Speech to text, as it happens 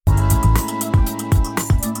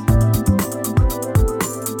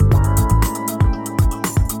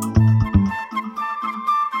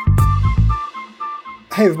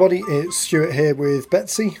Hey everybody, it's Stuart here with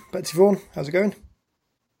Betsy Vaughan. How's it going?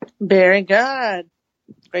 Very good.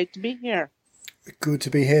 Great to be here. Good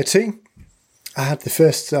to be here too. I had the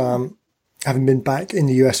first, having been back in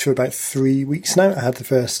the US for about 3 weeks now, I had the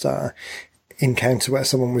first encounter where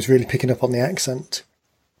someone was really picking up on the accent.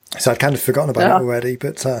 So I'd kind of forgotten about it already,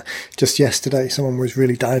 but just yesterday someone was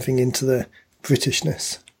really diving into the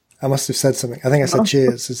Britishness. I must have said something. I think I said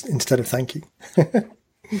cheers instead of thank you.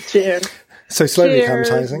 Cheers. So slowly Cheers,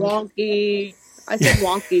 acclimatizing. Wonky. I said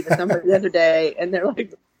wonky to somebody the other day, and they're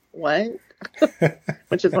like, what?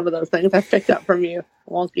 Which is one of those things I picked up from you,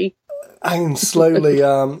 wonky. I'm slowly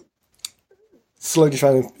trying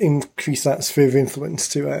to increase that sphere of influence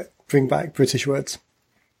to bring back British words.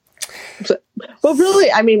 So, well,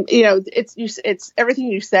 really, I mean, it's everything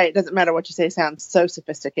you say. It doesn't matter what you say. Sounds so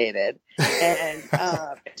sophisticated, and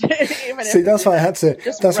see, that's why I had to.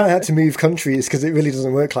 That's why I had to move countries, because it really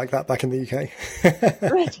doesn't work like that back in the UK.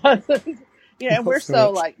 And we're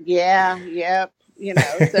so much. Yep.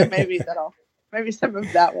 So maybe some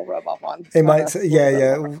of that will rub off on. It might,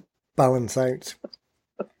 it will balance out.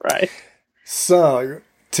 Right. So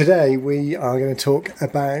today we are going to talk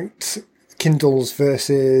about Kindles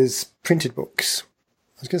versus printed books.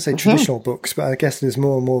 I was going to say traditional books, but I guess there's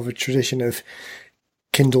more and more of a tradition of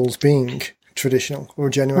Kindles being traditional, or a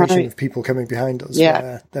generation of people coming behind us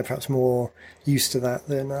where they're perhaps more used to that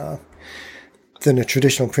than a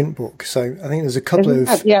traditional print book. So I think there's a couple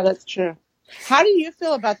of... Yeah, that's true. How do you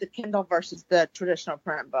feel about the Kindle versus the traditional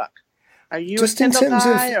print book? Are you just a Kindle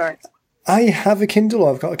guy, or... I have a Kindle.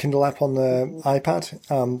 I've got a Kindle app on the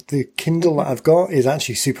iPad. The Kindle that I've got is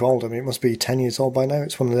actually super old. I mean, it must be 10 years old by now.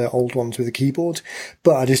 It's one of the old ones with a keyboard,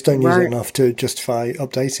 but I just don't use it enough to justify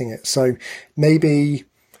updating it. So maybe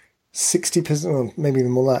 60%, or maybe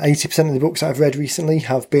even more than that, 80% of the books that I've read recently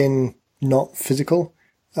have been not physical.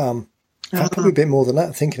 Probably a bit more than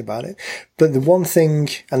that, thinking about it. But the one thing,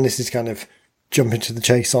 and this is kind of jumping to the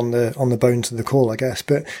chase on the bones of the call, I guess.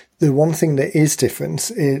 But the one thing that is different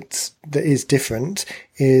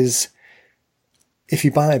is if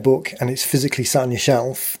you buy a book and it's physically sat on your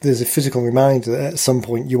shelf, there's a physical reminder that at some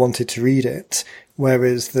point you wanted to read it.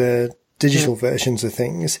 Whereas the digital versions of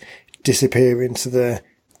things disappear into the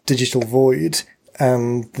digital void,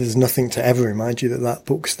 and there's nothing to ever remind you that that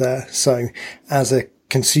book's there. So as a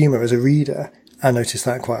consumer, as a reader, I notice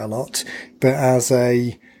that quite a lot. But as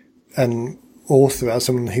an author, as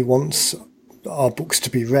someone who wants our books to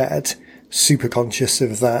be read, super conscious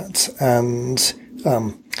of that, and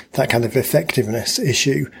that kind of effectiveness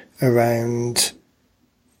issue around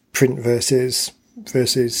print versus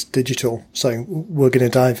digital. So we're going to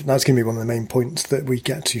dive, that's going to be one of the main points that we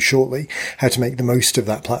get to shortly, how to make the most of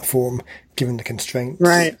that platform given the constraints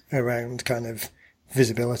around kind of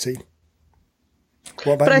visibility.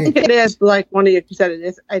 What about you? I think it is, like one of you said, it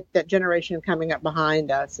is that generation coming up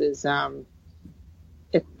behind us is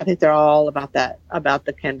I think they're all about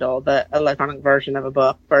the Kindle, the electronic version of a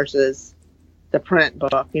book versus the print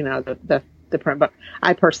book, the print book.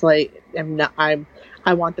 I personally am not, I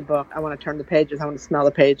want the book. I want to turn the pages. I want to smell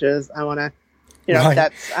the pages. I want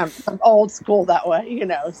to, I'm old school that way,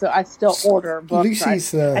 so I still order books.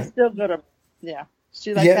 Lucy's, I still go to,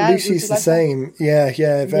 She like that? Lucy's the same. That?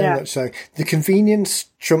 Yeah, very much so. The convenience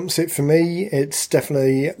trumps it for me. It's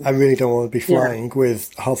definitely, I really don't want to be flying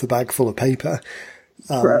with half a bag full of paper.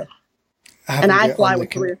 And I fly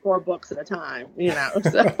with 3 or 4 books at a time,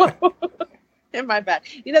 so in my bag.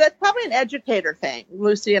 That's probably an educator thing.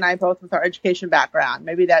 Lucy and I both with our education background.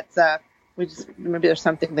 Maybe that's, maybe there's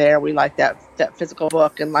something there. We like that physical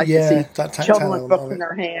book and like to see children with books in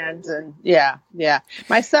their hands. And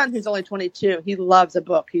my son, who's only 22, he loves a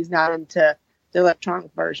book. He's not into the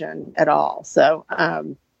electronic version at all. So,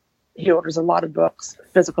 he orders a lot of books,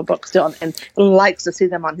 physical books still, and likes to see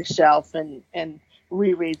them on his shelf and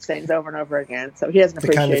rereads things over and over again. So he has an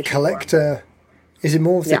appreciation. The kind of collector. Is it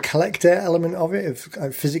more of the collector element of it,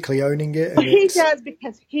 of physically owning it? He does,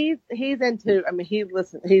 because he's into. I mean, he's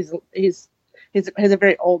a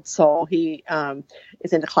very old soul. He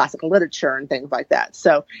is into classical literature and things like that.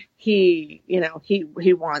 So he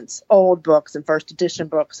wants old books and first edition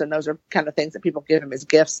books, and those are kind of things that people give him as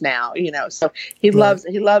gifts now. So he loves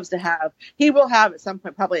to have. He will have at some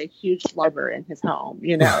point probably a huge library in his home.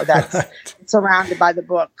 That's surrounded by the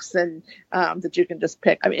books and that you can just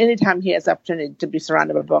pick. I mean, anytime he has the opportunity to be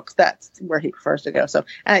surrounded by books, that's where he prefers to go. So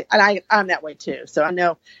I'm that way too. So I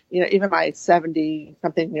know even my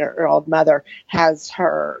 70-something-year-old mother has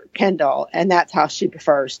her Kindle, and that's how she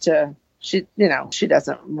prefers to. She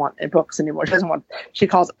doesn't want books anymore. She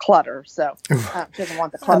calls it clutter. So she doesn't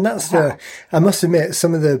want the clutter. And that's I must admit,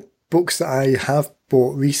 some of the books that I have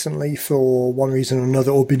bought recently for one reason or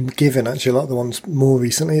another, or been given, actually a lot of the ones more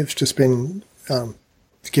recently have just been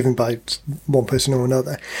given by one person or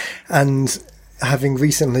another. And having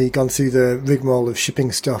recently gone through the rigmarole of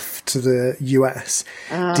shipping stuff to the US,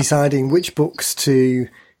 deciding which books to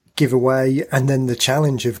give away, and then the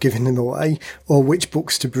challenge of giving them away, or which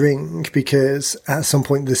books to bring, because at some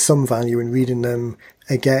point there's some value in reading them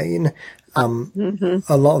again. A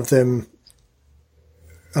lot of them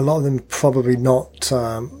probably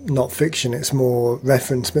not fiction. It's more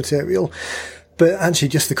reference material, but actually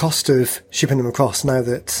just the cost of shipping them across now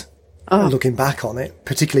that looking back on it,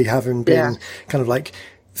 particularly having been kind of like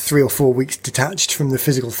 3 or 4 weeks detached from the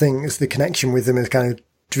physical things, the connection with them has kind of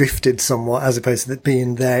drifted somewhat, as opposed to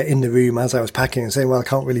being there in the room as I was packing and saying, well, I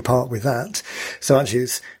can't really part with that. So actually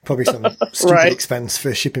it's probably some stupid expense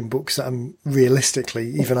for shipping books that I'm realistically,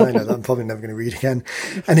 even I know that I'm probably never going to read again.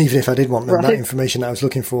 And even if I did want them, that information that I was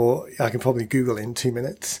looking for, I can probably Google in 2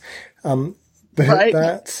 minutes. But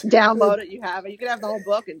that download it, you have it. You can have the whole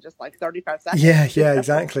book in just like 35 seconds. Yeah,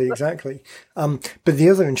 exactly. But the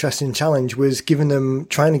other interesting challenge was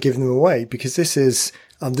trying to give them away, because this is,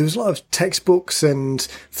 there was a lot of textbooks and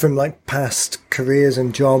from like past careers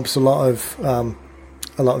and jobs, a lot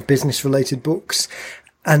of business related books.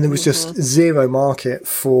 And there was just zero market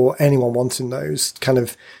for anyone wanting those. Kind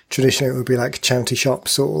of traditionally it would be like charity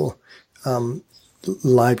shops or,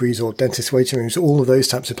 libraries or dentist waiting rooms, all of those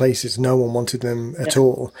types of places. No one wanted them at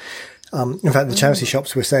all. In fact, the charity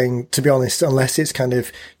shops were saying, to be honest, unless it's kind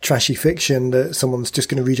of trashy fiction that someone's just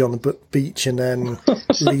going to read on the beach and then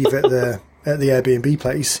leave at the Airbnb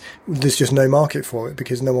place, there's just no market for it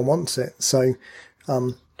because no one wants it. So,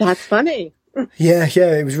 that's funny. Yeah,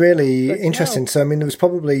 it was really interesting. So, I mean, there was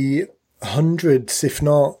probably hundreds, if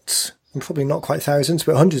not, probably not quite thousands,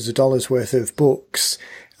 but hundreds of dollars worth of books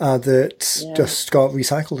that just got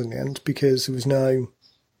recycled in the end, because there was no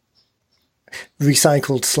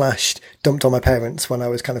recycled / dumped on my parents when I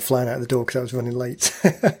was kind of flying out the door because I was running late.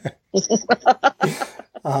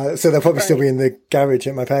 So they'll probably still be in the garage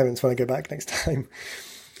at my parents when I go back next time.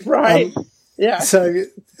 Right. So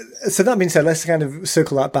that being said, let's kind of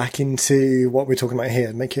circle that back into what we're talking about here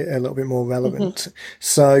and make it a little bit more relevant.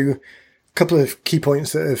 So a couple of key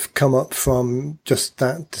points that have come up from just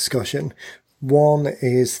that discussion. One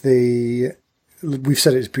is we've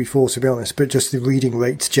said it before, to be honest, but just the reading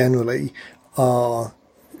rates generally are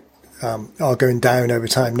going down over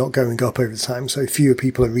time, not going up over time. So fewer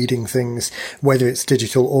people are reading things, whether it's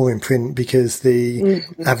digital or in print, because the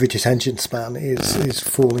average attention span is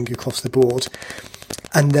falling across the board.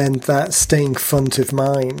 And then that staying front of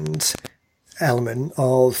mind element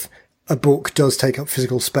of a book does take up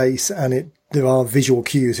physical space, and there are visual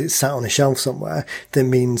cues. It's sat on a shelf somewhere. That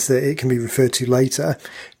means that it can be referred to later.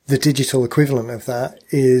 The digital equivalent of that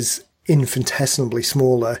is infinitesimally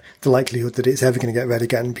smaller, the likelihood that it's ever going to get read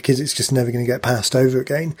again, because it's just never going to get passed over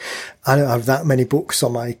again. I don't have that many books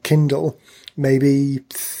on my Kindle, maybe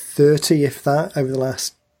 30, if that, over the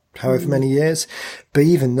last however many years. But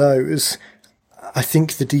even those, I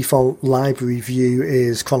think the default library view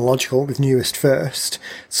is chronological, with newest first.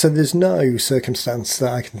 So there's no circumstance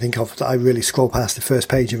that I can think of that I really scroll past the first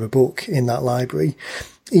page of a book in that library.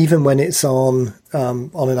 Even when it's on an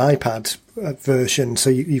iPad version, so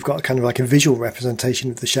you've got kind of like a visual representation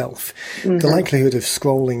of the shelf, the likelihood of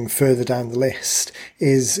scrolling further down the list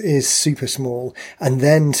is super small. And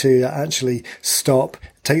then to actually stop,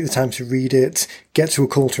 take the time to read it, get to a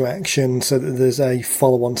call to action so that there's a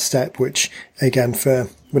follow-on step, which again,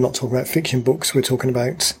 we're not talking about fiction books, we're talking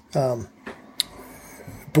about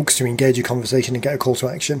books to engage a conversation and get a call to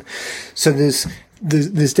action. So there's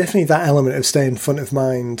definitely that element of staying front of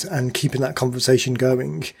mind and keeping that conversation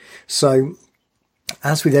going. So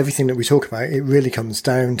as with everything that we talk about, it really comes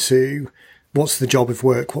down to what's the job of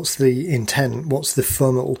work? What's the intent? What's the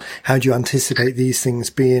funnel? How do you anticipate these things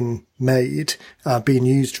being made, being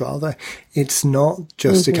used rather? It's not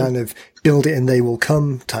just a kind of build it and they will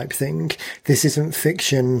come type thing. This isn't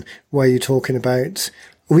fiction where you're talking about,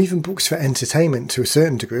 or even books for entertainment to a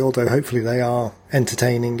certain degree, although hopefully they are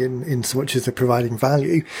entertaining in so much as they're providing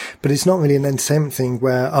value. But it's not really an entertainment thing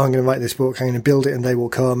where, I'm going to write this book, I'm going to build it and they will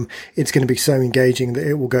come. It's going to be so engaging that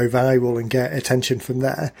it will go viral and get attention from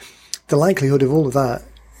there. The likelihood of all of that,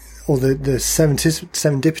 or the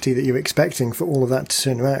serendipity that you're expecting for all of that to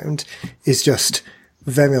turn around, is just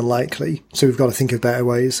very unlikely. So we've got to think of better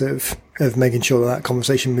ways of making sure that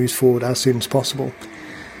conversation moves forward as soon as possible.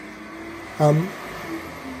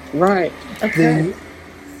 Right. Okay.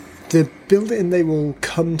 The build it and they will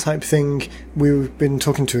come type thing, we've been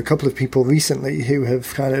talking to a couple of people recently who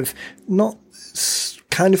have kind of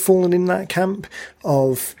fallen in that camp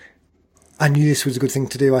of I knew this was a good thing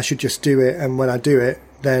to do. I should just do it. And when I do it,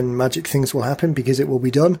 then magic things will happen because it will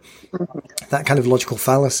be done. That kind of logical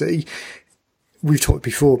fallacy. We've talked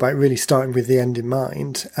before about really starting with the end in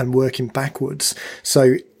mind and working backwards.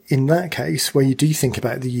 So in that case, where you do think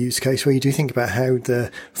about the use case, where you do think about how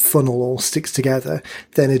the funnel all sticks together,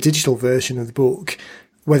 then a digital version of the book,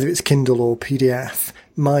 whether it's Kindle or PDF,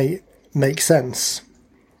 might make sense.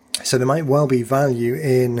 So there might well be value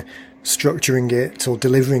in structuring it or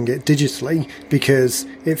delivering it digitally because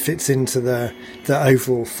it fits into the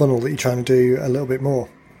overall funnel that you're trying to do a little bit more.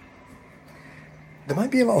 There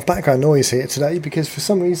might be a lot of background noise here today because for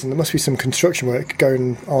some reason there must be some construction work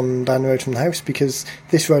going on down the road from the house, because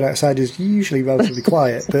this road outside is usually relatively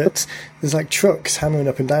quiet, but there's like trucks hammering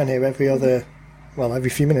up and down here every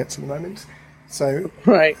few minutes at the moment. So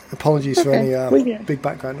right. Apologies for any big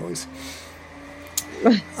background noise.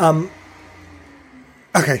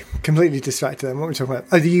 Okay, completely distracted then. What were we talking about?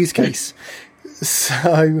 Oh, the use case.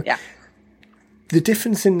 So the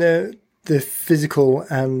difference in the physical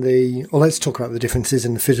and let's talk about the differences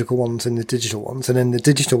in the physical ones and the digital ones. And in the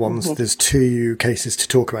digital ones, there's two cases to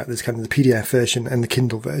talk about. There's kind of the PDF version and the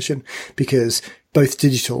Kindle version, because both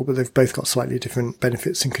digital, but they've both got slightly different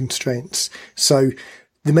benefits and constraints. So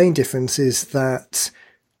the main difference is that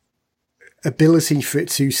ability for it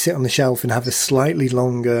to sit on the shelf and have a slightly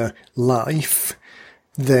longer life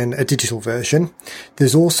than a digital version.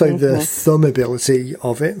 There's also the thumbability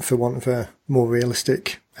of it, for want of a more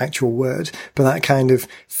realistic actual word, but that kind of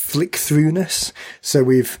flick throughness. So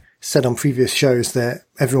we've said on previous shows that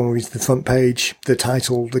everyone reads the front page, the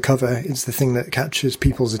title, the cover. It's the thing that captures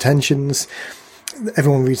people's attentions.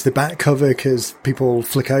 Everyone reads the back cover because people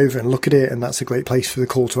flick over and look at it, and that's a great place for the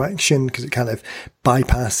call to action because it kind of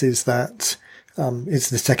bypasses that. It's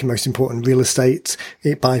the second most important real estate.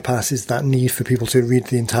 It bypasses that need for people to read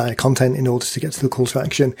the entire content in order to get to the call to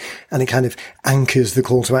action, and it kind of anchors the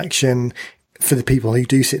call to action for the people who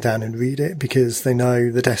do sit down and read it because they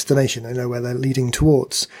know the destination, they know where they're leading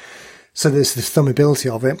towards. So there's the thumbability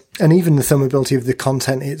of it, and even the thumbability of the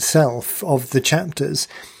content itself, of the chapters.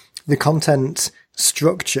 The content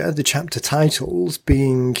structure, the chapter titles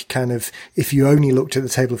being kind of, if you only looked at the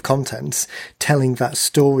table of contents, telling that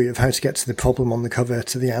story of how to get to the problem on the cover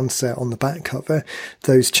to the answer on the back cover,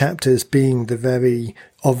 those chapters being the very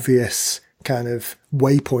obvious kind of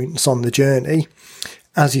waypoints on the journey.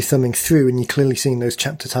 As you're thumbing through and you're clearly seeing those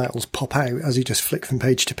chapter titles pop out as you just flick from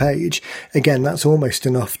page to page, again, that's almost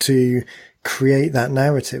enough to create that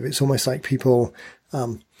narrative. It's almost like people,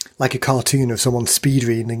 like a cartoon of someone speed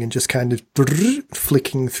reading and just kind of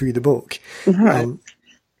flicking through the book. I'm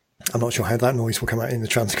not sure how that noise will come out in the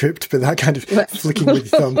transcript, but that kind of flicking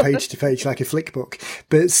with your thumb page to page like a flick book.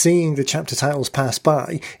 But seeing the chapter titles pass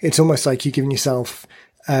by, it's almost like you're giving yourself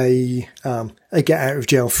a get out of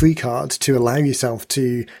jail free card to allow yourself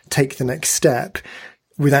to take the next step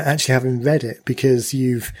without actually having read it, because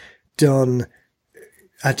you've done,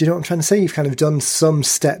 do you know what I'm trying to say? You've kind of done some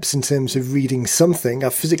steps in terms of reading something.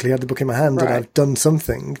 I've physically had the book in my hand and I've done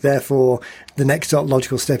something. Therefore, the next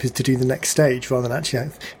logical step is to do the next stage rather than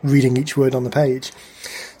actually reading each word on the page.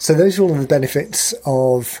 So those are all of the benefits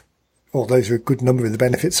of, or those are a good number of the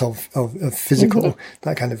benefits of physical,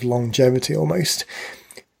 that kind of longevity almost.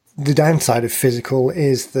 The downside of physical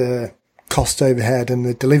is the cost overhead and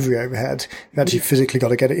the delivery overhead. You've actually physically got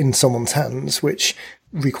to get it in someone's hands, which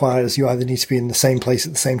requires you either need to be in the same place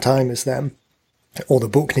at the same time as them, or the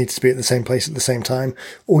book needs to be at the same place at the same time,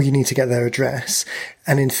 or you need to get their address.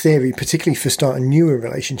 And in theory, particularly for starting newer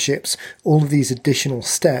relationships, all of these additional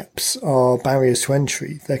steps are barriers to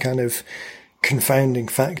entry. They're kind of confounding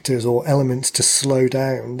factors or elements to slow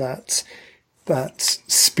down that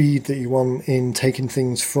speed that you want in taking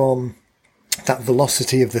things from that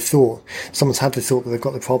velocity of the thought. Someone's had the thought that they've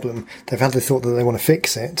got the problem, they've had the thought that they want to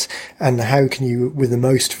fix it, and how can you, with the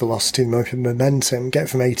most velocity, the most momentum, get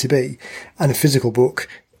from A to B? And a physical book,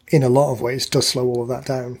 in a lot of ways, does slow all of that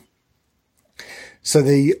down. So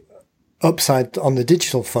the upside on the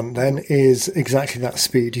digital front then is exactly that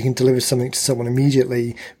speed. You can deliver something to someone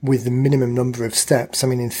immediately with the minimum number of steps. I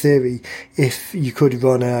mean, in theory, if you could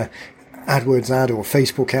run a AdWords ad or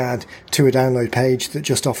Facebook ad to a download page that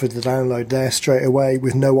just offered the download there straight away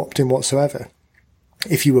with no opt-in whatsoever,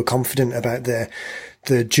 if you were confident about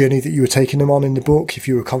the journey that you were taking them on in the book, if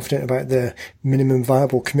you were confident about the minimum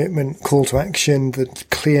viable commitment, call to action, the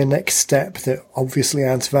clear next step that obviously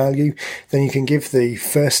adds value, then you can give the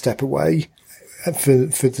first step away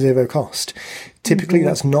for zero cost. Typically,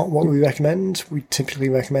 that's not what we recommend. We typically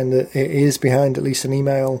recommend that it is behind at least an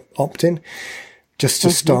email opt-in. just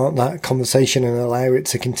to start that conversation and allow it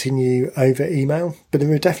to continue over email. But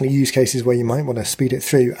there are definitely use cases where you might want to speed it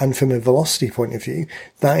through. And from a velocity point of view,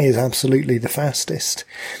 that is absolutely the fastest.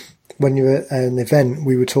 When you're at an event,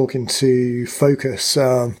 we were talking to Focus,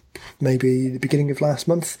 maybe the beginning of last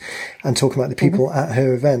month, and talking about the people at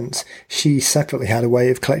her event. She separately had a way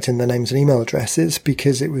of collecting their names and email addresses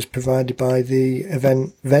because it was provided by the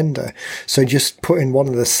event vendor. So just putting one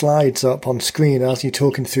of the slides up on screen as you're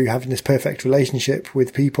talking through having this perfect relationship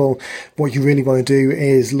with people, what you really want to do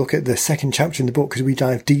is look at the second chapter in the book, because we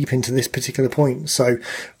dive deep into this particular point. So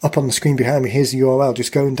up on the screen behind me, here's the URL.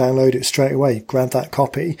 Just go and download it straight away. Grab that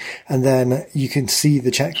copy, and then you can see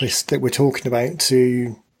the checklist that we're talking about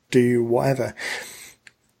to do whatever.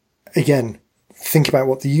 Again, think about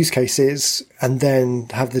what the use case is and then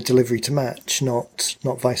have the delivery to match, not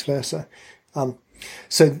vice versa.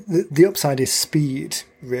 So the upside is speed,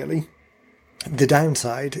 really. The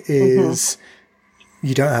downside is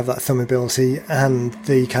you don't have that thumbability, and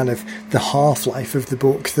the kind of the half-life of the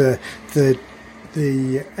book, the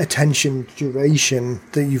attention duration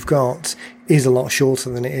that you've got is a lot shorter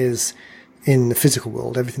than it is in the physical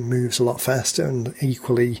world. Everything moves a lot faster, and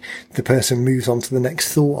equally the person moves on to the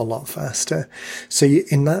next thought a lot faster. So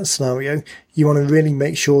in that scenario, you want to really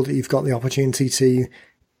make sure that you've got the opportunity to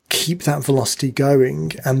keep that velocity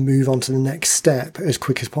going and move on to the next step as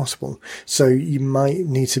quick as possible. So you might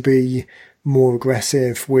need to be more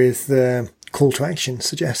aggressive with the call to action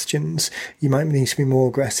suggestions. You might need to be more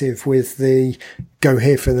aggressive with the go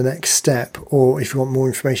here for the next step, or if you want more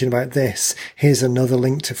information about this, here's another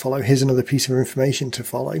link to follow, here's another piece of information to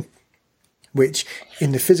follow, which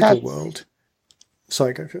in the physical world.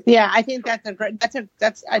 Sorry, go for it. Yeah, I think that's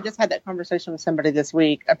I just had that conversation with somebody this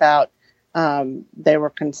week about they were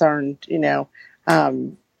concerned,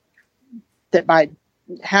 that by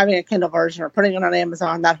having a Kindle version or putting it on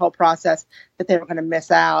Amazon, that whole process, that they were going to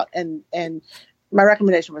miss out. And my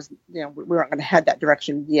recommendation was, we weren't going to head that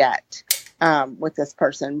direction yet with this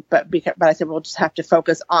person. But I said, we'll just have to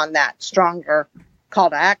focus on that stronger call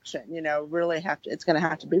to action. Really it's going to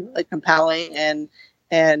have to be really compelling, and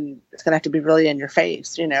it's going to have to be really in your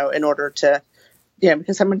face, in order to,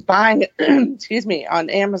 because someone's buying it, excuse me, on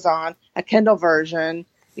Amazon, a Kindle version,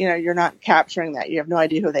 you're not capturing that. You have no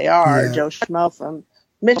idea who they are. Yeah. Joe Schmo from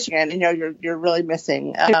Michigan, you're really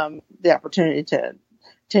missing the opportunity to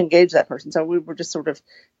engage that person. So we were just sort of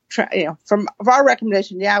from our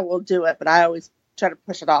recommendation, we'll do it, but I always try to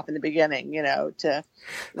push it off in the beginning,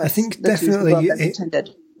 I think definitely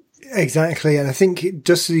exactly. And I think,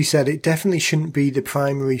 just as you said, it definitely shouldn't be the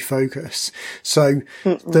primary focus. So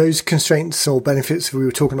those constraints or benefits we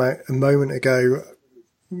were talking about a moment ago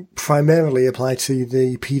primarily apply to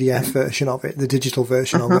the PDF version of it, the digital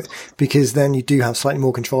version of it, because then you do have slightly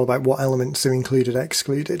more control about what elements are included,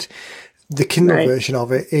 excluded. The Kindle version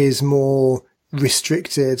of it is more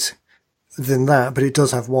restricted than that, but it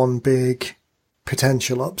does have one big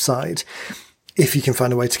potential upside if you can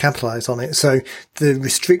find a way to capitalize on it. So the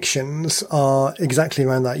restrictions are exactly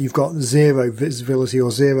around that. You've got zero visibility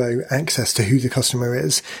or zero access to who the customer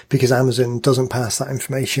is, because Amazon doesn't pass that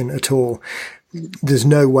information at all. There's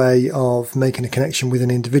no way of making a connection with an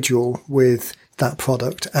individual with that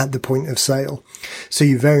product at the point of sale. So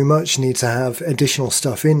you very much need to have additional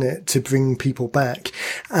stuff in it to bring people back.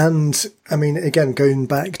 And I mean, again, going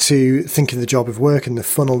back to thinking the job of work and the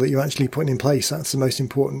funnel that you're actually putting in place, that's the most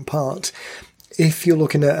important part. If you're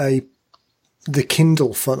looking at the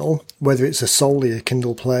Kindle funnel, whether it's solely a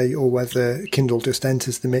Kindle Play or whether Kindle just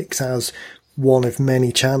enters the mix as one of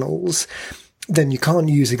many channels, then you can't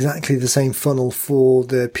use exactly the same funnel for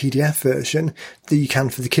the PDF version that you can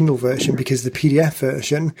for the Kindle version, because the PDF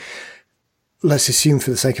version, let's assume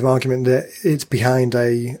for the sake of argument that it's behind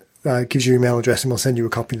gives you your email address and we'll send you a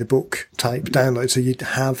copy of the book type download, so you'd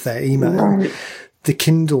have their email. Right. The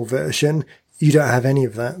Kindle version, you don't have any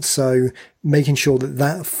of that. So making sure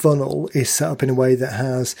that funnel is set up in a way that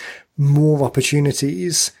has more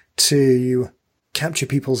opportunities to capture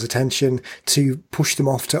people's attention, to push them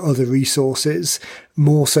off to other resources,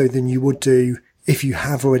 more so than you would do if you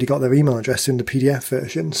have already got their email address in the PDF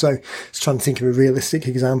version. So it's trying to think of a realistic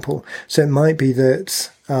example. So it might be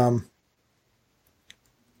that,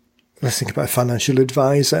 let's think about a financial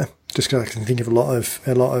advisor, just because I can think of a lot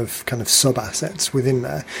of kind of sub assets within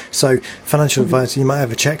there. So financial advisor, you might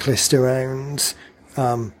have a checklist around,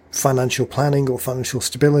 financial planning or financial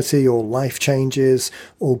stability or life changes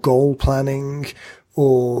or goal planning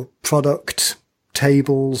or product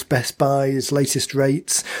tables, best buys, latest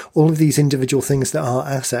rates, all of these individual things that are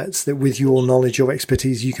assets that with your knowledge or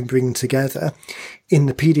expertise you can bring together. In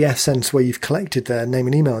the PDF sense where you've collected their name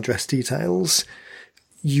and email address details,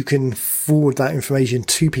 you can forward that information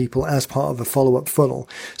to people as part of a follow-up funnel.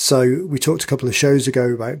 So we talked a couple of shows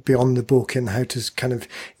ago about beyond the book and how to kind of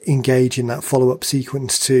engage in that follow-up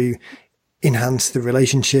sequence to enhance the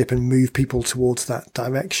relationship and move people towards that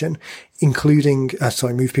direction,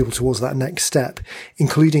 move people towards that next step,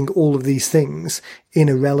 including all of these things in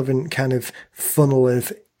a relevant kind of funnel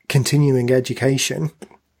of continuing education.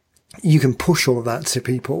 You can push all of that to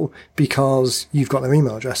people because you've got their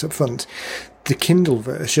email address up front. The Kindle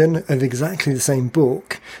version of exactly the same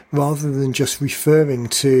book, rather than just referring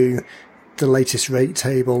to the latest rate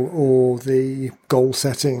table or the goal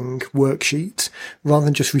setting worksheet, rather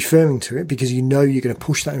than just referring to it because you know you're going to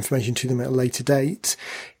push that information to them at a later date,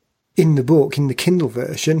 in the book, in the Kindle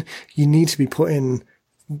version, you need to be putting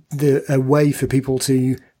a way for people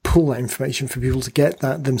to pull that information, for people to get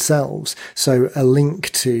that themselves. So a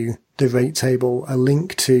link to the rate table, a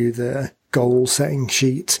link to the goal setting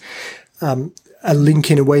sheet, a link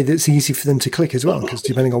in a way that's easy for them to click as well, because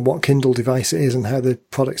depending on what Kindle device it is and how the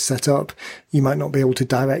product's set up, you might not be able to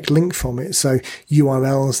direct link from it. So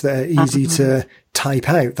URLs that are easy to type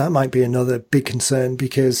out, that might be another big concern,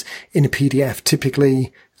 because in a PDF,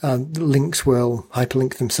 typically links will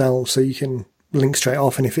hyperlink themselves, so you can link straight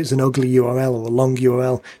off. And if it's an ugly URL or a long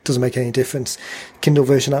URL, it doesn't make any difference. Kindle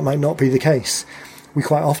version, that might not be the case. We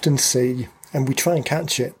quite often see, and we try and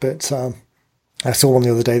catch it, but I saw one the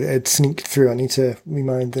other day that had sneaked through. I need to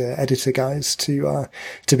remind the editor guys to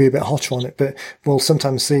be a bit hotter on it, but we'll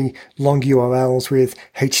sometimes see long URLs with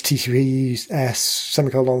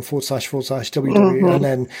https://www, and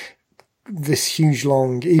then this huge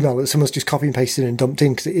long email that someone's just copy and pasted and dumped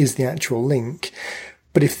in because it is the actual link.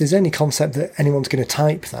 But if there's any concept that anyone's going to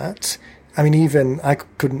type that, I mean, I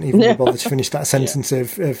couldn't even be bothered to finish that sentence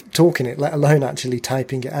of talking it, let alone actually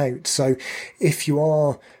typing it out. So if you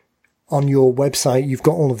are on your website, you've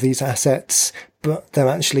got all of these assets, but they're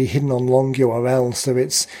actually hidden on long URLs. So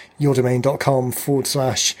it's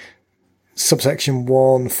yourdomain.com/subsection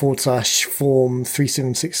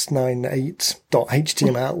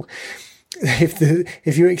 1/form37698.html.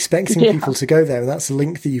 If you're expecting people to go there, and that's a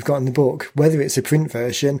link that you've got in the book, whether it's a print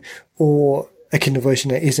version or a Kindle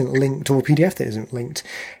version that isn't linked, or a PDF that isn't linked,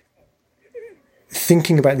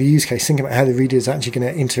 thinking about the use case, thinking about how the reader is actually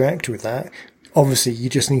going to interact with that, obviously you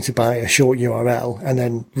just need to buy a short URL and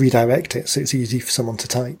then redirect it so it's easy for someone to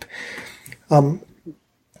type.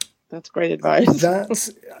 That's great advice. And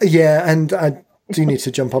I do need to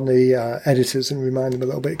jump on the editors and remind them a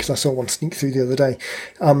little bit, because I saw one sneak through the other day.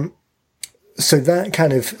 So that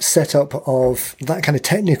kind of that kind of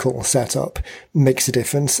technical setup makes a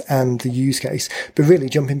difference, and the use case. But really,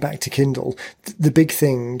 jumping back to Kindle, the big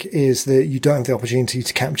thing is that you don't have the opportunity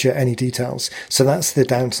to capture any details. So that's the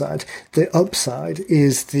downside. The upside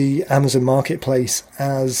is the Amazon Marketplace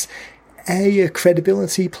as a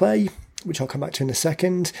credibility play, which I'll come back to in a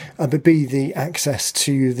second, but B, the access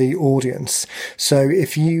to the audience. So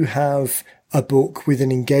if you have a book with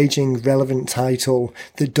an engaging, relevant title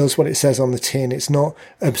that does what it says on the tin, it's not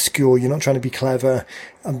obscure, you're not trying to be clever,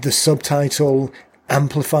 the subtitle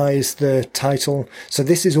amplifies the title. So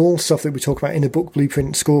this is all stuff that we talk about in a book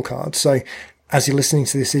blueprint scorecard. So as you're listening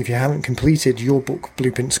to this, if you haven't completed your book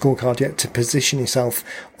blueprint scorecard yet to position yourself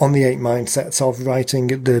on the 8 mindsets of writing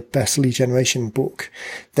the best lead generation book,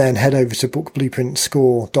 then head over to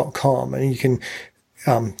bookblueprintscore.com and you can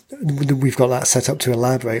we've got that set up to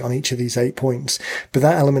elaborate on each of these 8 points. But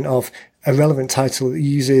that element of a relevant title that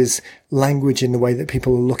uses language in the way that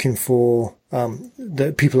people are looking for,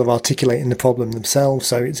 that people are articulating the problem themselves.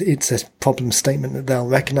 So it's a problem statement that they'll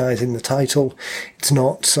recognize in the title. It's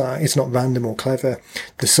not random or clever.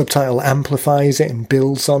 The subtitle amplifies it and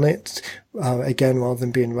builds on it, again, rather than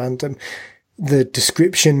being random. The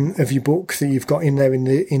description of your book that you've got in there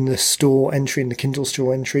in the store entry, in the Kindle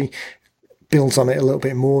store entry, builds on it a little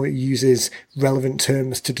bit more. It uses relevant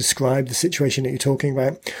terms to describe the situation that you're talking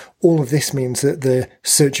about. All of this means that the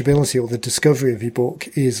searchability or the discovery of your book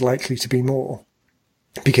is likely to be more,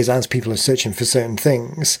 because as people are searching for certain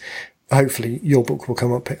things, hopefully your book will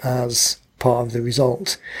come up as part of the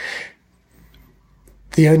result.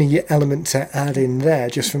 The only element to add in there,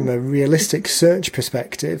 just from a realistic search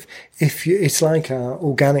perspective, it's like an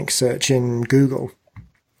organic search in Google.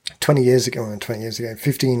 15 years ago,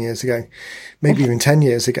 maybe even 10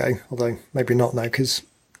 years ago, although maybe not now because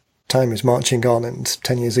time is marching on and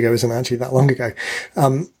 10 years ago isn't actually that long ago.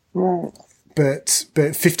 Right. But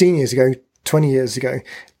 15 years ago, 20 years ago,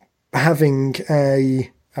 having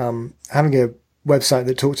a website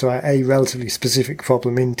that talked about a relatively specific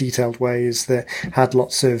problem in detailed ways, that had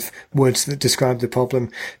lots of words that described the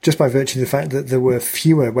problem, just by virtue of the fact that there were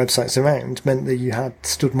fewer websites around, meant that you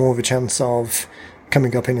stood more of a chance of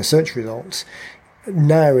coming up in a search result.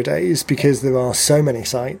 Nowadays, because there are so many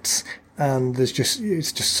sites and it's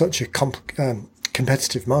just such a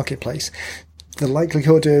competitive marketplace, the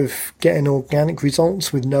likelihood of getting organic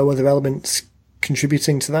results with no other elements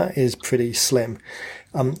contributing to that is pretty slim.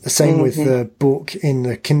 The same with the book in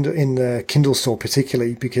the Kindle store,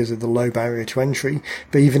 particularly because of the low barrier to entry,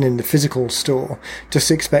 but even in the physical store,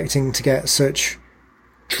 just expecting to get search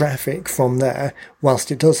traffic from there,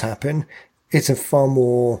 whilst it does happen, it's a far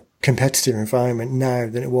more competitive environment now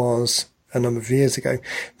than it was a number of years ago.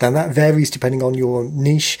 Now that varies depending on your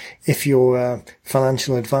niche. If you're a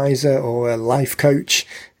financial advisor or a life coach,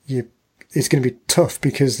 it's going to be tough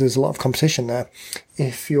because there's a lot of competition there.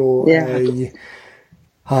 If you're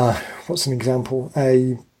what's an example?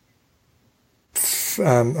 I'm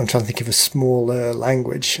trying to think of a smaller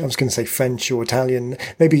language. I was going to say French or Italian.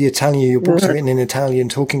 Maybe Italian, your books are written in Italian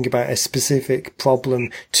talking about a specific problem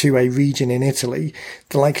to a region in Italy.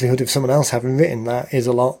 The likelihood of someone else having written that is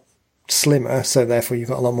a lot slimmer, so therefore you've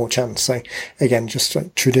got a lot more chance. So again, just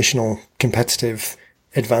like traditional competitive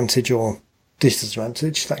advantage or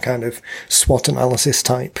disadvantage, that kind of SWOT analysis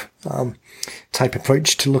type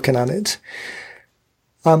approach to looking at it.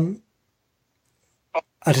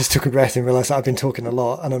 I just took a breath and realised that I've been talking a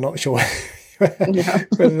lot, and I'm not sure whether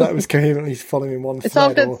that was coherently following one. It's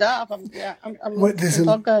all good stuff. It's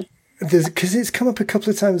all good. Because it's come up a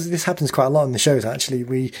couple of times. This happens quite a lot in the shows, actually.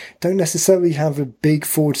 We don't necessarily have a big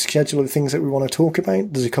forward schedule of things that we want to talk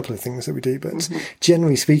about. There's a couple of things that we do, but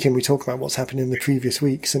generally speaking, we talk about what's happened in the previous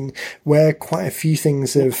weeks, and where quite a few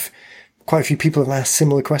people have asked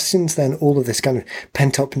similar questions, then all of this kind of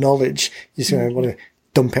pent-up knowledge, you just want to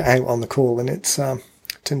dump it out on the call, and it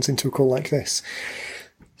turns into a call like this.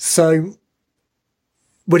 So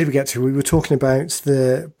where did we get to? We were talking about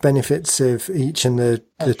the benefits of each and the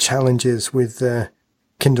challenges with the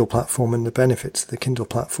Kindle platform and the benefits of the Kindle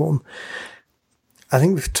platform. I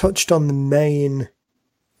think we've touched on the main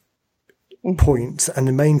points, and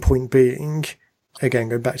the main point being, again,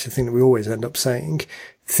 going back to the thing that we always end up saying,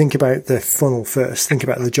 think about the funnel first, think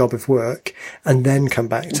about the job of work, and then come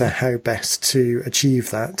back to how best to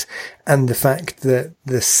achieve that. And the fact that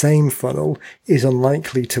the same funnel is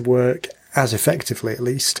unlikely to work as effectively, at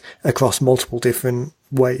least, across multiple different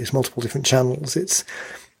ways, multiple different channels. It's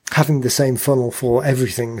having the same funnel for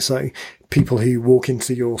everything. So people who walk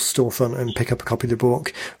into your storefront and pick up a copy of the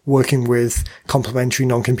book, working with complementary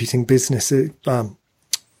non-competing businesses,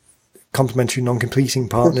 complementary non-competing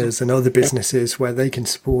partners and other businesses where they can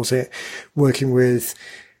support it, working with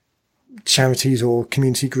charities or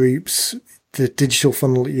community groups, the digital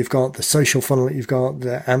funnel that you've got, the social funnel that you've got,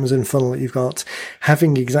 the Amazon funnel that you've got,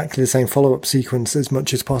 having exactly the same follow-up sequence as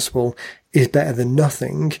much as possible is better than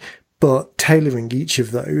nothing, but tailoring each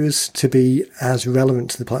of those to be as relevant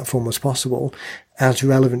to the platform as possible, as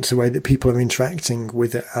relevant to the way that people are interacting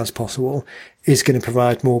with it as possible, is going to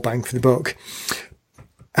provide more bang for the buck.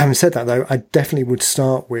 Having said that, though, I definitely would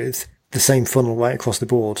start with the same funnel right across the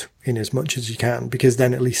board in as much as you can, because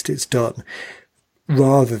then at least it's done,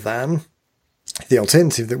 rather than the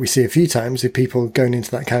alternative that we see a few times of people going into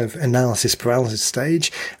that kind of analysis paralysis stage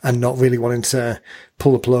and not really wanting to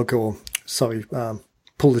pull the plug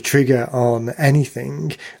pull the trigger on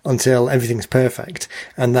anything until everything's perfect.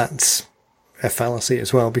 And that's a fallacy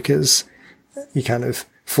as well, because you kind of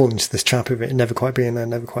fall into this trap of it never quite being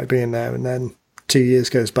there. And then 2 years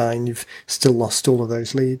goes by and you've still lost all of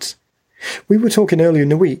those leads. We were talking earlier in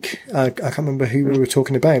the week, I can't remember who we were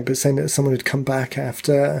talking about, but saying that someone had come back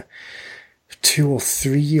after 2 or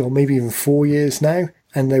 3 or maybe even 4 years now,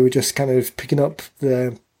 and they were just kind of picking up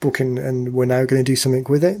the book and were now going to do something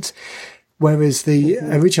with it. Whereas the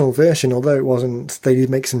original version, although it wasn't, they did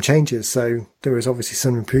make some changes, so there was obviously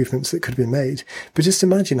some improvements that could have been made. But just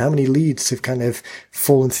imagine how many leads have kind of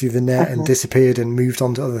fallen through the net and disappeared and moved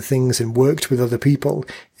on to other things and worked with other people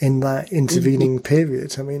in that intervening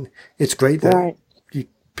period. I mean, it's great that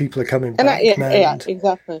people are coming back now. Yeah,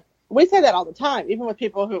 exactly. We say that all the time, even with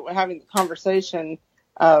people who are having the conversation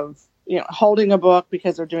of, holding a book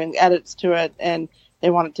because they're doing edits to it and they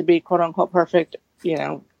want it to be quote unquote perfect,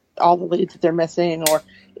 all the leads that they're missing, or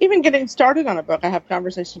even getting started on a book. I have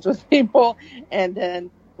conversations with people, and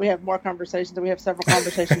then we have more conversations, and we have several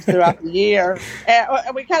conversations throughout the year,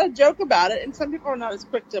 and we kind of joke about it. And some people are not as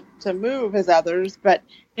quick to move as others, but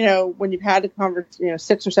when you've had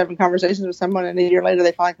 6 or 7 conversations with someone, and a year later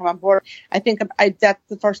they finally come on board, I think that's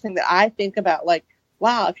the first thing that I think about. Like,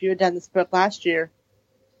 wow, if you had done this book last year,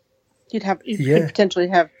 you could potentially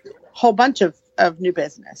have a whole bunch of new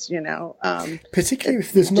business, particularly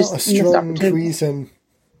if there's not a strong reason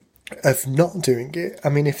of not doing it. I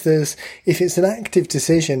mean, if it's an active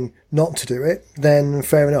decision not to do it, then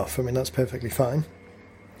fair enough. I mean, that's perfectly fine.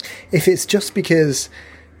 If it's just because,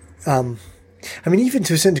 I mean, even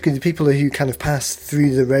to a certain degree, the people who kind of pass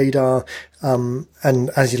through the radar, and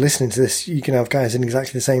as you're listening to this, you can have guys in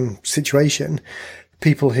exactly the same situation.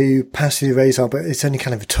 People who pass through the radar, but it's only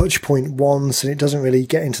kind of a touch point once, and it doesn't really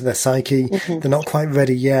get into their psyche. They're not quite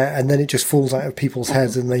ready yet, and then it just falls out of people's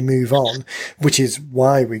heads and they move on, which is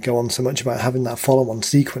why we go on so much about having that follow-on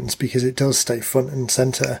sequence, because it does stay front and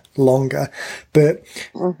centre longer. But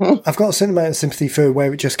I've got a certain amount of sympathy for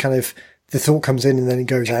where it just kind of, the thought comes in and then it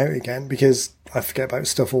goes out again, because I forget about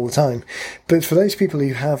stuff all the time. But for those people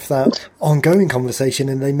who have that ongoing conversation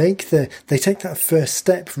and they take that first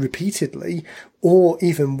step repeatedly, or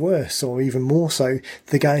even worse, or even more so,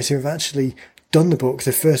 the guys who have actually done the book,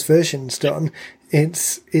 the first version's done,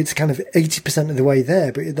 it's kind of 80% of the way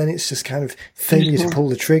there, but then it's just kind of failure to pull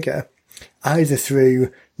the trigger, either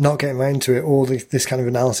through not getting around to it, or this kind of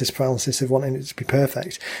analysis paralysis of wanting it to be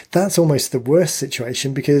perfect. That's almost the worst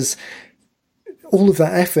situation, because all of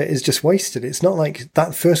that effort is just wasted. It's not like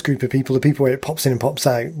that first group of people, the people where it pops in and pops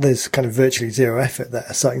out, there's kind of virtually zero effort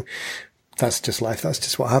there. So that's just life. That's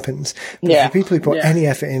just what happens. But for people who put any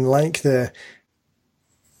effort in, like the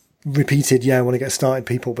repeated, I want to get started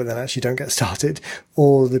people, but then actually don't get started,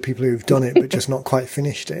 or the people who've done it, but just not quite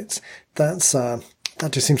finished it, that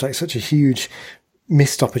just seems like such a huge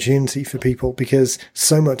missed opportunity for people, because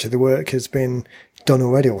so much of the work has been done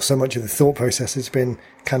already, or so much of the thought process has been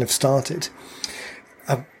kind of started.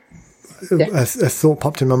 A thought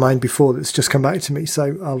popped in my mind before that's just come back to me,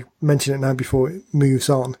 so I'll mention it now before it moves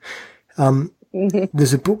on.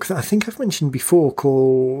 There's a book that I think I've mentioned before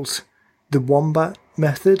called The Wombat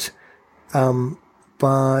Method,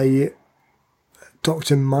 by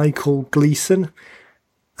Dr. Michael Gleason.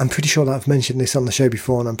 I'm pretty sure that I've mentioned this on the show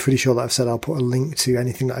before, and I'm pretty sure that I've said I'll put a link to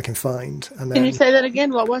anything that I can find. And then, can you say that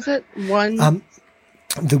again? What was it? The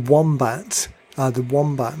Wombat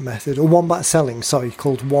Method, or Wombat Selling,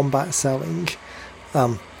 called Wombat Selling.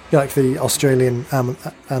 Like the Australian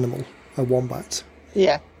animal, a wombat.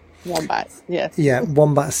 Yeah, wombat, yes. Yeah,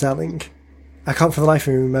 Wombat Selling. I can't for the life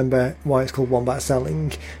of me remember why it's called Wombat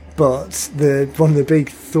Selling, but one of the big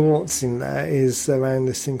thoughts in there is around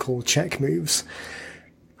this thing called check moves.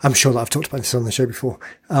 I'm sure that I've talked about this on the show before.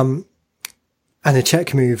 And a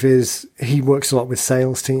check move is, he works a lot with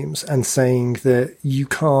sales teams, and saying that you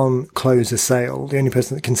can't close a sale. The only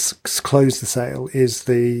person that can close the sale is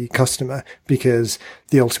the customer, because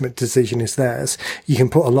the ultimate decision is theirs. You can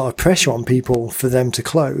put a lot of pressure on people for them to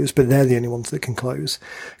close, but they're the only ones that can close,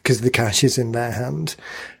 because the cash is in their hand.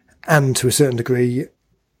 And to a certain degree,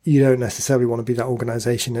 you don't necessarily want to be that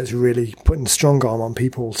organisation that's really putting the strong arm on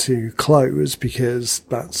people to close, because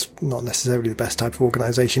that's not necessarily the best type of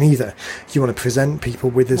organisation either. You want to present people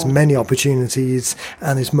with as many opportunities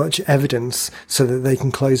and as much evidence so that they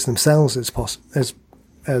can close themselves as provide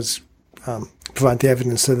the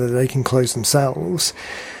evidence so that they can close themselves,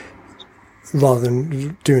 rather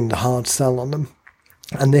than doing the hard sell on them.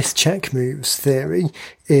 And this check moves theory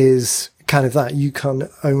is kind of that. You can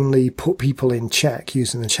only put people in check,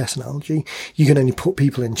 using the chess analogy. You can only put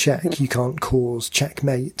people in check. You can't cause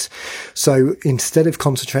checkmate. So instead of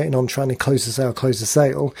concentrating on trying to close the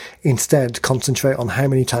sale, instead concentrate on how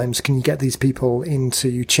many times can you get these people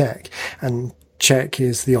into check. And check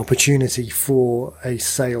is the opportunity for a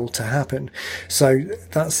sale to happen. So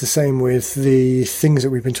that's the same with the things that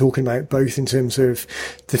we've been talking about, both in terms of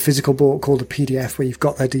the physical book or the PDF where you've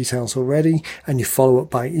got their details already and you follow up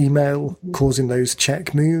by email, causing those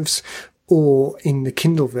check moves, or in the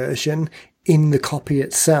Kindle version, in the copy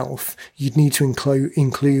itself, you'd need to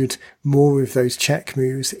include more of those check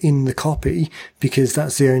moves in the copy, because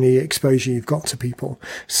that's the only exposure you've got to people.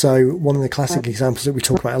 So one of the classic examples that we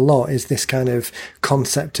talk about a lot is this kind of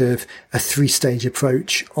concept of a 3-stage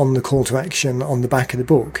approach on the call to action on the back of the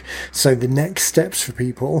book. So the next steps for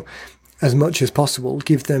people, as much as possible,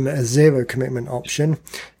 give them a 0 commitment option,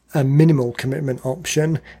 a minimal commitment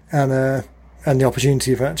option, and the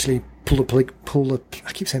opportunity of actually pull the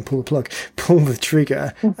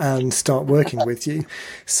trigger and start working with you.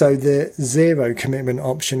 So the 0 commitment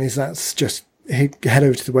option is, that's just head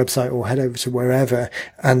over to the website or head over to wherever,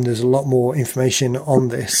 and there's a lot more information on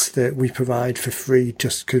this that we provide for free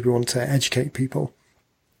just because we want to educate people.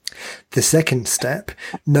 The second step,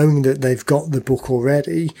 knowing that they've got the book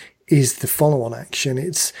already, is the follow-on action.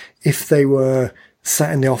 It's if they were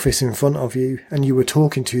sat in the office in front of you and you were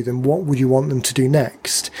talking to them, what would you want them to do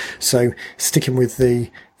next? So sticking with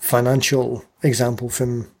the financial example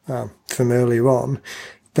from earlier on,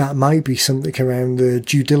 that might be something around the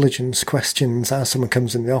due diligence questions as someone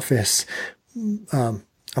comes in the office. I'm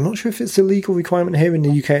not sure if it's a legal requirement here. In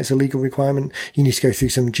the UK, it's a legal requirement. You need to go through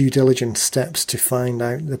some due diligence steps to find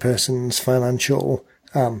out the person's financial,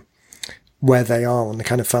 where they are on the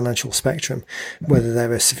kind of financial spectrum, whether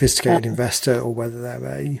they're a sophisticated investor or whether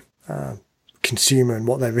they're a consumer, and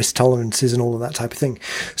what their risk tolerance is and all of that type of thing.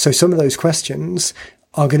 So some of those questions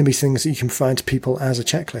are going to be things that you can provide to people as a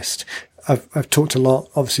checklist. I've talked a lot,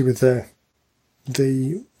 obviously, with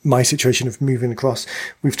my situation of moving across.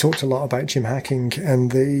 We've talked a lot about Jim Hacking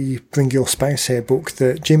and the Bring Your Spouse Here book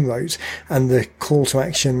that Jim wrote, and the call to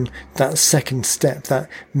action, that second step, that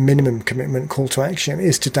minimum commitment call to action,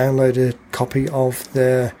 is to download a copy of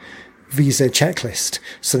the visa checklist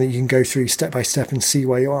so that you can go through step by step and see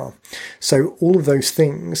where you are. So all of those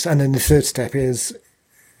things. And then the third step is,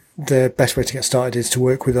 the best way to get started is to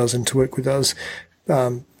work with us, and to work with us,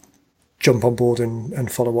 jump on board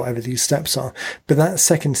and follow whatever these steps are. But that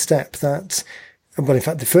second step, in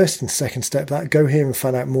fact, the first and second step, that go here and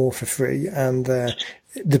find out more for free. And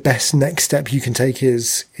the best next step you can take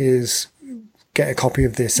is get a copy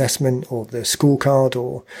of the assessment or the scorecard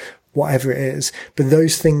or whatever it is. But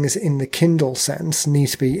those things in the Kindle sense need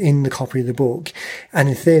to be in the copy of the book. And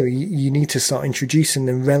in theory, you need to start introducing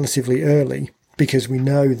them relatively early, because we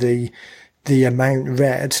know the amount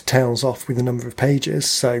read tails off with the number of pages.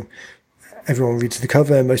 So everyone reads the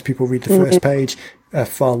cover, most people read the first page, a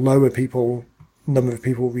far lower number of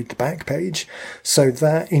people read the back page. So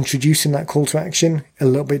that introducing that call to action, a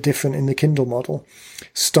little bit different in the Kindle model.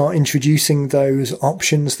 Start introducing those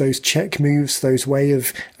options, those check moves, those way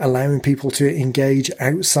of allowing people to engage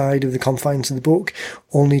outside of the confines of the book,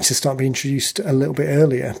 all need to start being introduced a little bit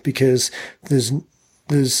earlier, because there's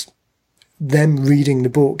them reading the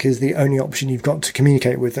book is the only option you've got to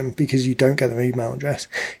communicate with them, because you don't get their email address.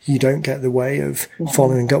 You don't get the way of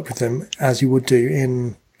following up with them as you would do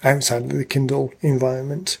in outside of the Kindle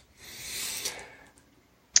environment.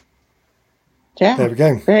 Yeah. There we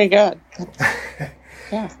go. Very good.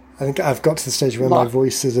 Yeah. I think I've got to the stage where my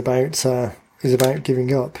voice is about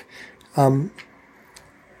giving up. That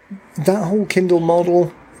whole Kindle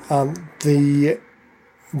model,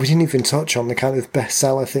 we didn't even touch on the kind of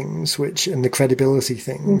bestseller things, and the credibility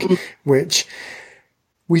thing, which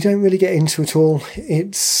we don't really get into at all.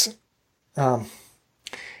 It's not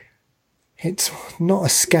a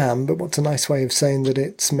scam, but what's a nice way of saying that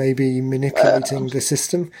it's maybe manipulating the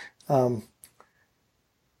system? I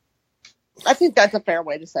think that's a fair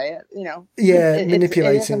way to say it. Yeah,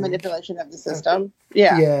 manipulating. It is a manipulation of the system.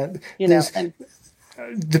 Yeah.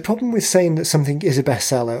 The problem with saying that something is a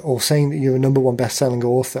bestseller, or saying that you're a number one best-selling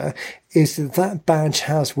author, is that badge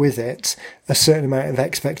has with it a certain amount of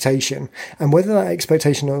expectation. And whether that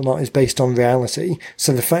expectation or not is based on reality,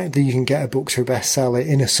 so the fact that you can get a book to a bestseller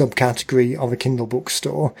in a subcategory of a Kindle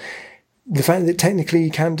bookstore, the fact that technically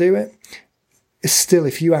you can do it, is still,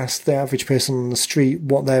 if you ask the average person on the street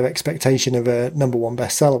what their expectation of a number one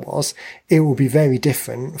bestseller was, it will be very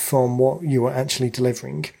different from what you are actually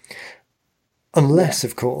delivering. Unless,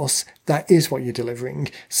 of course, that is what you're delivering.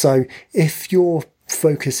 So if your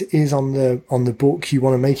focus is on the book, you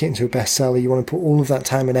want to make it into a bestseller, you want to put all of that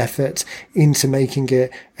time and effort into making it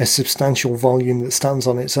a substantial volume that stands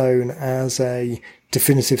on its own as a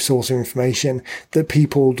definitive source of information that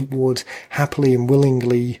people would happily and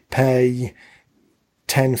willingly pay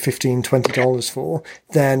 $10, $15, $20 for,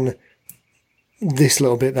 then this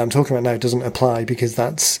little bit that I'm talking about now doesn't apply, because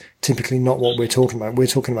that's typically not what we're talking about. We're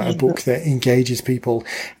talking about a book that engages people,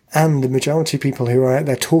 and the majority of people who are out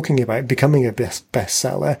there talking about becoming a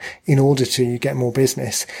bestseller in order to get more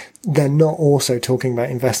business, they're not also talking about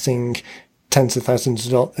investing tens of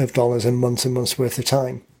thousands of dollars and months worth of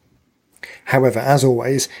time. However, as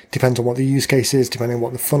always, depends on what the use case is, depending on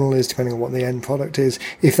what the funnel is, depending on what the end product is.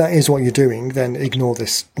 If that is what you're doing, then ignore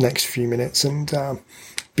this next few minutes, and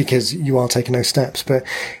because you are taking those steps. But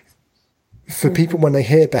for people, when they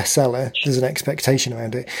hear bestseller, there's an expectation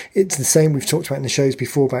around it. It's the same we've talked about in the shows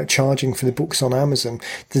before about charging for the books on Amazon.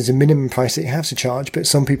 There's a minimum price that you have to charge, but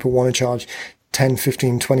some people want to charge $10,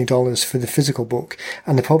 $15, $20 for the physical book.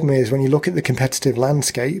 And the problem is, when you look at the competitive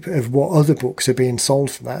landscape of what other books are being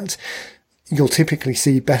sold for that, you'll typically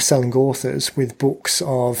see best-selling authors with books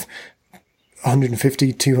of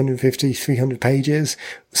 150, 250, 300 pages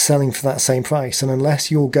selling for that same price. And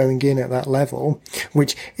unless you're going in at that level,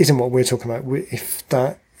 which isn't what we're talking about, if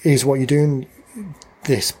that is what you're doing,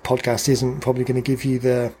 this podcast isn't probably going to give you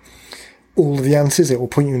all of the answers. It will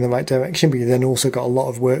point you in the right direction, but you then also got a lot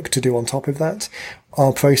of work to do on top of that.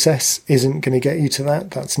 Our process isn't going to get you to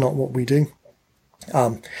that. That's not what we do.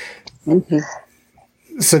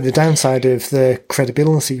 So the downside of the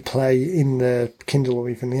credibility play in the Kindle or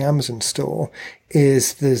even the Amazon store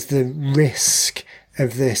is there's the risk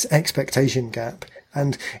of this expectation gap.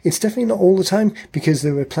 And it's definitely not all the time, because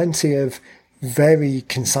there are plenty of very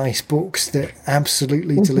concise books that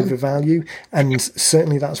absolutely deliver value. And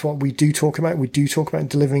certainly that's what we do talk about. We do talk about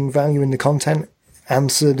delivering value in the content,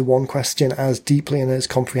 answer the one question as deeply and as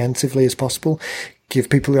comprehensively as possible, give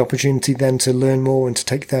people the opportunity then to learn more and to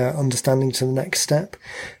take their understanding to the next step.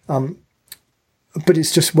 But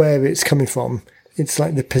it's just where it's coming from. It's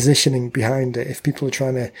like the positioning behind it. If people are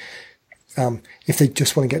trying to, if they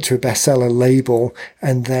just want to get to a bestseller label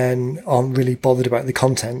and then aren't really bothered about the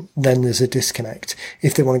content, then there's a disconnect.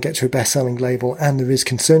 If they want to get to a best-selling label and there is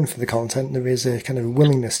concern for the content, there is a kind of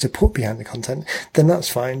willingness to put behind the content, then that's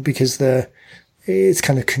fine, because it's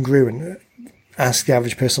kind of congruent. Ask the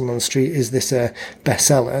average person on the street, is this a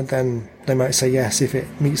bestseller? Then they might say yes if it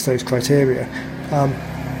meets those criteria.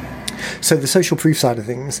 So the social proof side of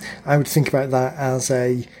things, I would think about that as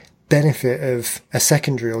a benefit of a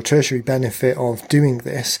secondary or tertiary benefit of doing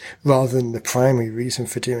this, rather than the primary reason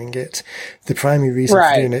for doing it. The primary reason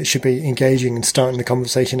for doing it should be engaging and starting the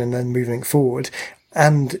conversation and then moving it forward.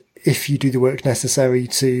 And if you do the work necessary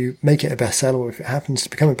to make it a bestseller, or if it happens to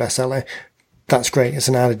become a bestseller, that's great. It's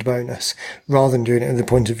an added bonus, rather than doing it from the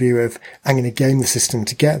point of view of, I'm going to game the system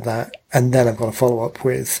to get that, and then I've got to follow up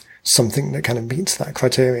with something that kind of meets that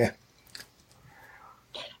criteria.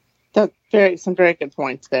 That's some very good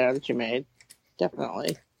points there that you made.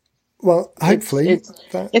 Definitely. Well, hopefully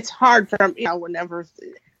it's hard for, whenever,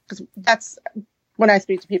 because that's when I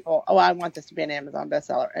speak to people. Oh, I want this to be an Amazon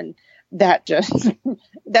bestseller, and that just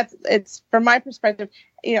it's from my perspective.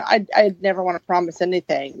 I never want to promise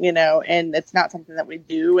anything, and it's not something that we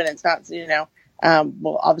do, and it's not,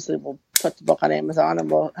 well, obviously we'll put the book on Amazon and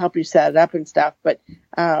we'll help you set it up and stuff, but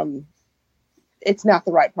it's not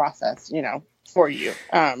the right process, for you.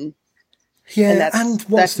 And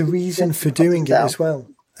what's the reason for doing it as well?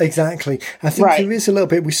 Exactly. I think there is a little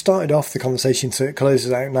bit, we started off the conversation, so it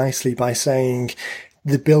closes out nicely by saying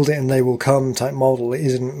the build it and they will come type model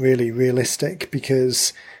isn't really realistic,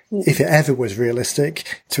 because if it ever was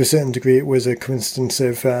realistic, to a certain degree, it was a coincidence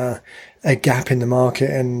of a gap in the market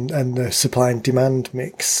and the supply and demand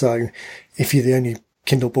mix. So if you're the only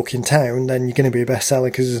Kindle book in town, then you're going to be a bestseller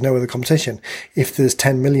because there's no other competition. If there's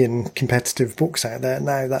 10 million competitive books out there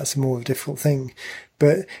now, that's more of a difficult thing.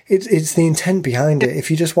 But it's the intent behind it. If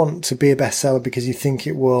you just want to be a bestseller because you think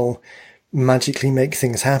it will magically make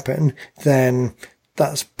things happen, then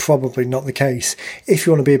that's probably not the case. If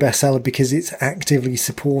you want to be a bestseller because it's actively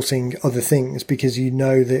supporting other things, because you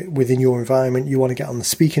know that within your environment you want to get on the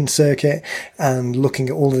speaking circuit, and looking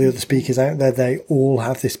at all of the other speakers out there, they all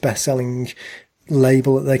have this best-selling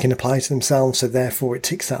label that they can apply to themselves, so therefore it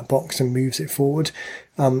ticks that box and moves it forward,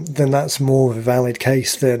 then that's more of a valid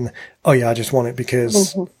case than, oh yeah, I just want it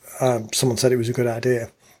because someone said it was a good idea.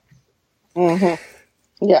 Yeah.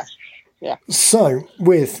 So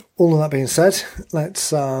with all of that being said,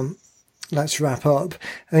 let's wrap up.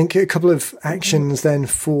 I think a couple of actions then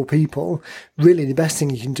for people. Really, the best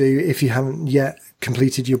thing you can do if you haven't yet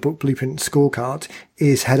completed your Book Blueprint scorecard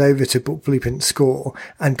is head over to Book Blueprint Score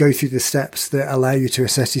and go through the steps that allow you to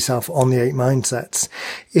assess yourself on the 8 mindsets.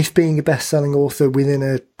 If being a best-selling author within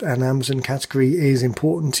an Amazon category is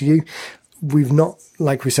important to you, we've not,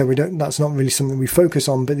 like we said, that's not really something we focus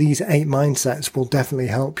on, but these 8 mindsets will definitely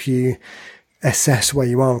help you assess where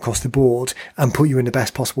you are across the board and put you in the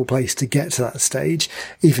best possible place to get to that stage,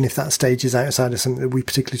 even if that stage is outside of something that we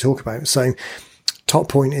particularly talk about. So top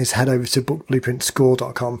point is head over to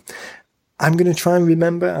bookblueprintscore.com. I'm going to try and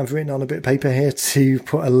remember, I've written on a bit of paper here, to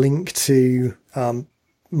put a link to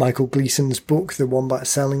Michael Gleason's book, the Wombat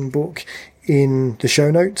Selling book, in the show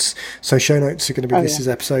notes. So show notes are going to be, this is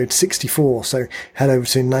episode 64. So head over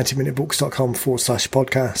to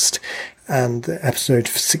 90minutebooks.com/podcast and episode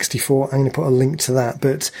 64. I'm going to put a link to that.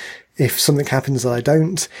 But if something happens that I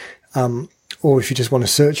don't, or if you just want to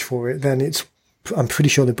search for it, then I'm pretty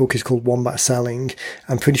sure the book is called Wombat Selling.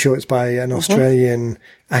 I'm pretty sure it's by an Australian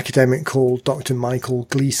academic called Dr. Michael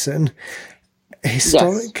Gleason.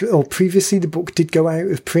 Previously the book did go out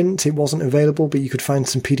of print. It wasn't available, but you could find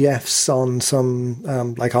some PDFs on some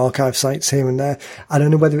like archive sites here and there. I don't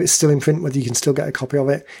know whether it's still in print, whether you can still get a copy of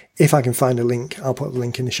it. If I can find a link, I'll put the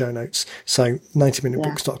link in the show notes. So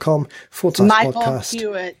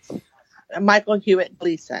 90minutebooks.com/podcast. Michael Hewitt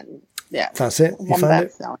Gleason. Yeah. That's it. You found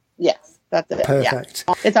it? Yes, that's it. Perfect.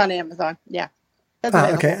 Yeah. It's on Amazon. Yeah.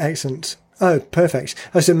 Okay, excellent. Oh, perfect.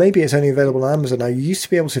 Oh, so maybe it's only available on Amazon now. You used to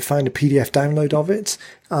be able to find a PDF download of it.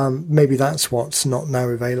 Maybe that's what's not now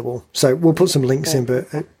available. So we'll put some links in, but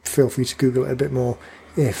feel free to Google it a bit more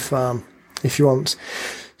if you want.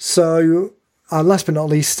 So, last but not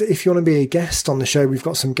least, if you want to be a guest on the show, we've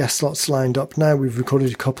got some guest slots lined up now. We've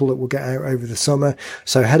recorded a couple that will get out over the summer.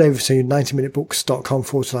 So head over to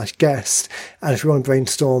 90minutebooks.com/guest. And if you want to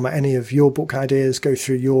brainstorm any of your book ideas, go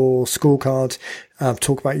through your scorecard,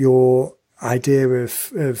 talk about your idea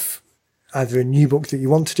of either a new book that you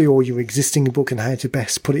want to do or your existing book and how to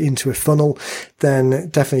best put it into a funnel, then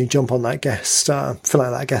definitely jump on that guest, fill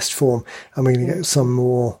out that guest form, and we're going to get some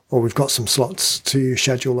more, or we've got some slots to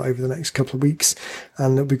schedule over the next couple of weeks.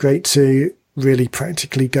 And it'll be great to really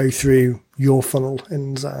practically go through your funnel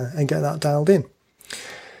and get that dialed in.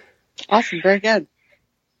 Awesome. Very good.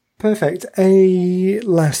 Perfect. Any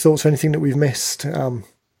last thoughts or anything that we've missed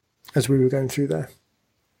as we were going through there?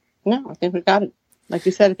 No, I think we got it. Like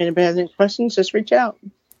you said, if anybody has any questions, just reach out.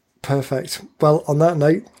 Perfect. Well, on that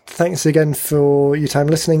note, thanks again for your time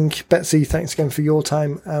listening. Betsy, thanks again for your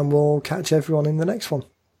time, and we'll catch everyone in the next one.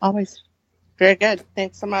 Always. Very good.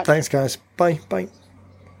 Thanks so much. Thanks, guys. Bye. Bye.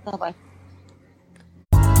 Bye-bye.